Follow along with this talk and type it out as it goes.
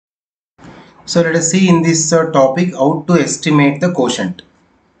So let us see in this topic how to estimate the quotient.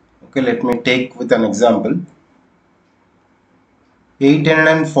 Okay, let me take with an example.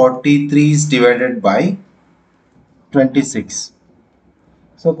 843 is divided by 26.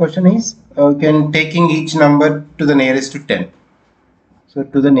 So question is, can taking each number to the nearest to 10. So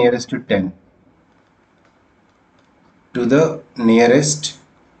to the nearest to 10. To the nearest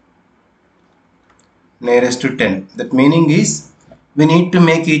to 10. That meaning is we need to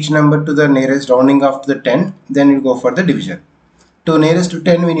make each number to the nearest rounding off to the 10. Then we go for the division. To nearest to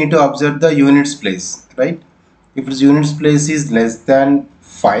 10 we need to observe the units place, right? If its units place is less than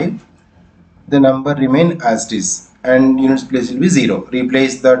 5, the number remain as it is and units place will be 0.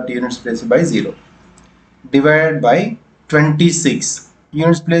 Replace that units place by 0. Divided by 26.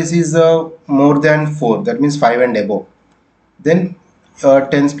 Units place is more than 4, that means 5 and above. Then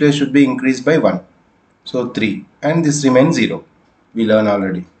tens place should be increased by 1. So 3 and this remains 0. We learn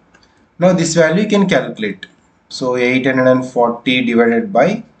already. Now this value you can calculate. So 840 divided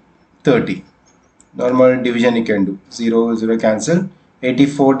by 30. Normal division you can do. 0, 0 cancel.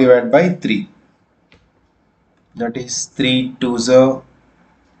 84 divided by 3. That is 3 2s are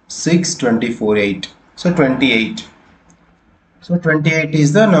 6, 24, 8. So 28. So 28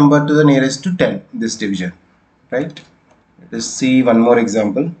 is the number to the nearest to 10, this division. Right? Let us see one more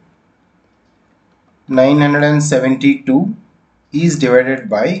example. 972 is divided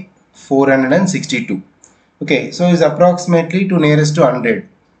by 462. Okay, so is approximately to nearest to 100.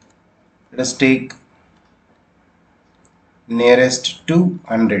 Let us take nearest to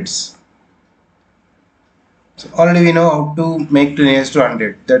hundreds. So already we know how to make to nearest to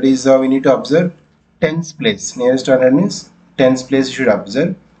 100. That is we need to observe tens place. Nearest to 100 means tens place you should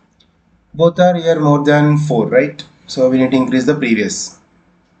observe. Both are here more than 4, right? So we need to increase the previous.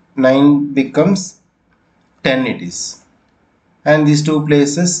 9 becomes 10 it is. And these two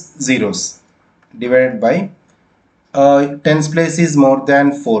places zeros divided by tens place is more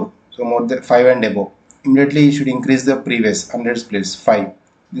than 4. So more than 5 and above. Immediately you should increase the previous hundreds place 5.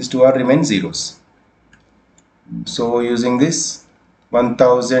 These two are remain zeros. So using this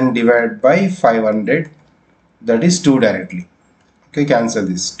 1000 divided by 500, that is 2 directly. Okay, cancel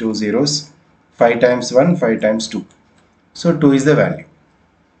this 2 zeros. 5 times 1, 5 times 2. So 2 is the value.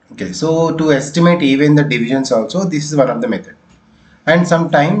 Okay, so to estimate even the divisions also, this is one of the method. And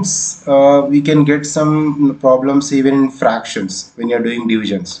sometimes we can get some problems even in fractions when you are doing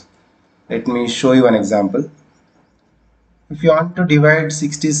divisions. Let me show you an example. If you want to divide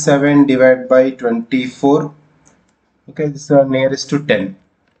 67 divided by 24, okay, this is nearest to 10.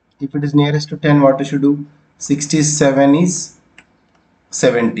 If it is nearest to 10, what you should do? 67 is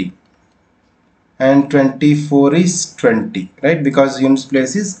 70 and 24 is 20, right? Because units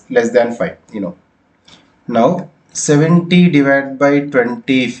place is less than 5, you know. Now 70 divided by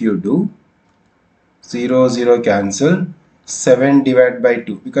 20, if you do 0 0 cancel, 7 divided by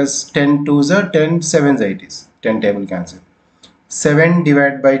 2, because 10 2s are 10 7s it is 10 table cancel. 7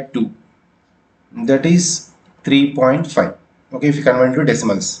 divided by 2, that is 3.5. okay, if you convert into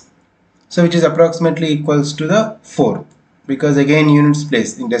decimals, so which is approximately equals to the 4, because again units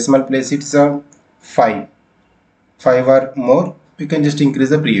place in decimal place it's a 5 or more, you can just increase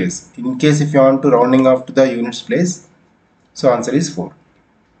the previous. In case if you want to rounding off to the units place, so answer is 4.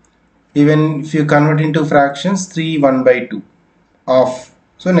 Even if you convert into fractions, 3 1 by 2 off,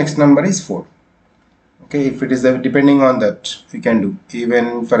 so next number is 4. okay, if it is depending on that you can do.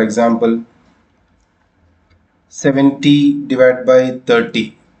 Even for example 70 divided by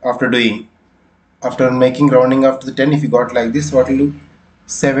 30, after making rounding up to the 10, if you got like this, what will do?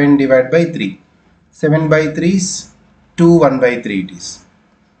 7 divided by 3. 7 by 3 is 2 1 by 3 it is.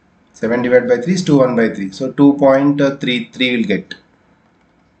 7 divided by 3 is 2 1 by 3. So 2.33 will get.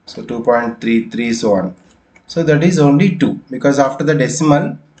 So 2.33 so on. So that is only 2, because after the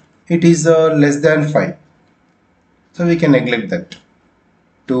decimal it is less than 5. So we can neglect that.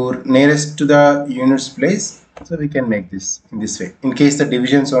 To nearest to the units place, so we can make this in this way. In case the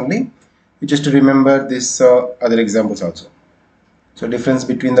divisions only, you just remember this other examples also. So difference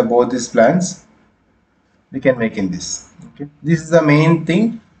between the both these plans we can make in this. Okay, this is the main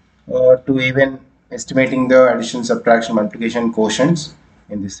thing to even estimating the addition, subtraction, multiplication, quotients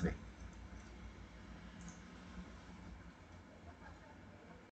in this way.